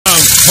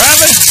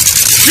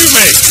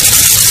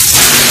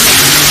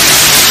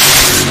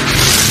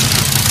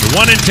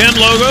in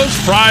 10 logos,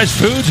 Fry's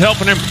Foods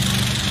helping him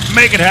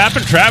make it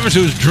happen. Travis,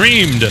 who's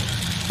dreamed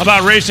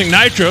about racing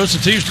nitro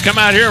since he used to come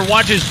out here and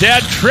watch his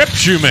dad Trip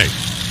Shumake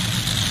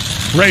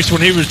race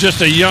when he was just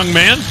a young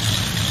man.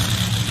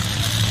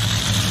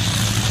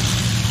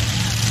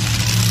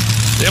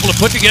 Able to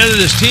put together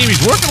this team. He's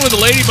working with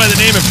a lady by the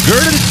name of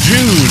Gerda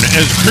June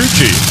as crew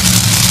chief.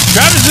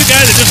 Travis is a guy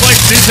that just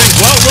likes to do things,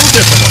 well, a little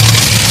differently.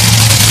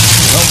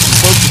 Well, some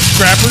folks at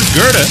Scrappers,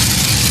 Gerda,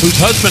 whose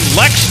husband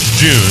Lex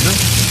June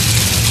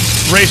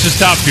races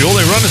Top Fuel.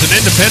 They run as an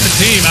independent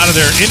team out of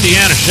their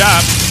Indiana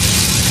shop.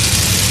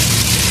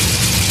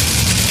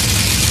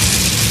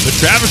 But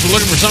Travis was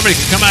looking for somebody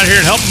who could come out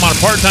here and help him on a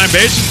part-time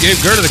basis. Gave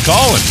Gerda the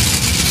call, and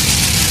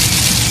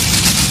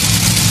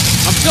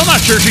I'm still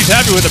not sure she's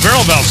happy with the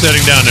barrel valve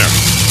setting down there.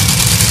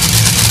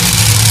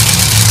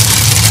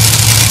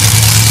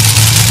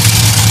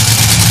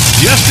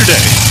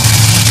 Yesterday,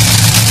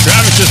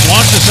 Travis just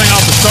launched this thing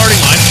off the starting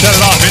line, shut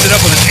it off, ended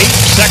up with an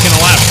 8-second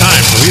elapsed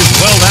time, so he's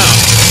well down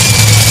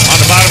on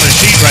the bottom of the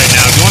sheet right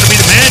now. If you want to be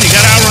the man, you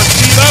got to outrun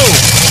Steve-O.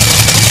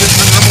 Sitting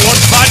in the number 1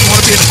 spot, you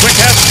want to be in the quick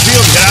half of the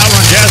field, you got to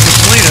outrun Jasmine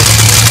Salinas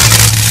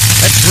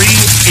at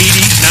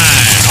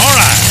 3:89. All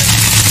right.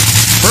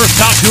 First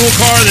Top Fuel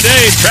car of the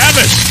day,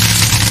 Travis.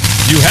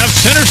 You have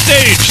center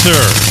stage, sir.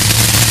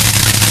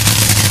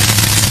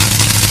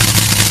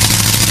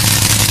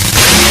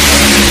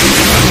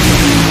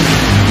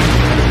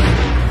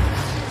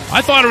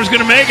 I thought it was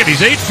going to make it.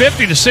 He's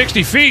 850 to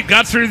 60 feet,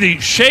 got through the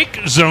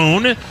shake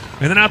zone, and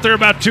then out there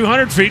about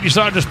 200 feet, you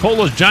saw it just pull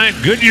those giant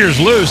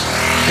Goodyears loose.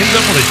 Ends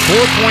up with a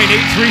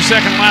 4.83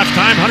 second lap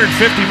time,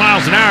 150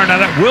 miles an hour. Now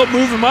that will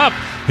move him up.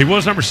 He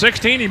was number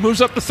 16. He moves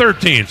up to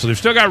 13. So they've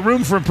still got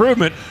room for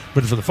improvement.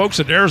 But for the folks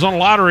at Arizona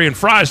Lottery and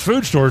Fry's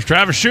Food Stores,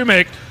 Travis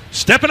Shumake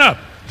stepping up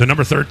to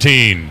number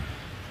 13.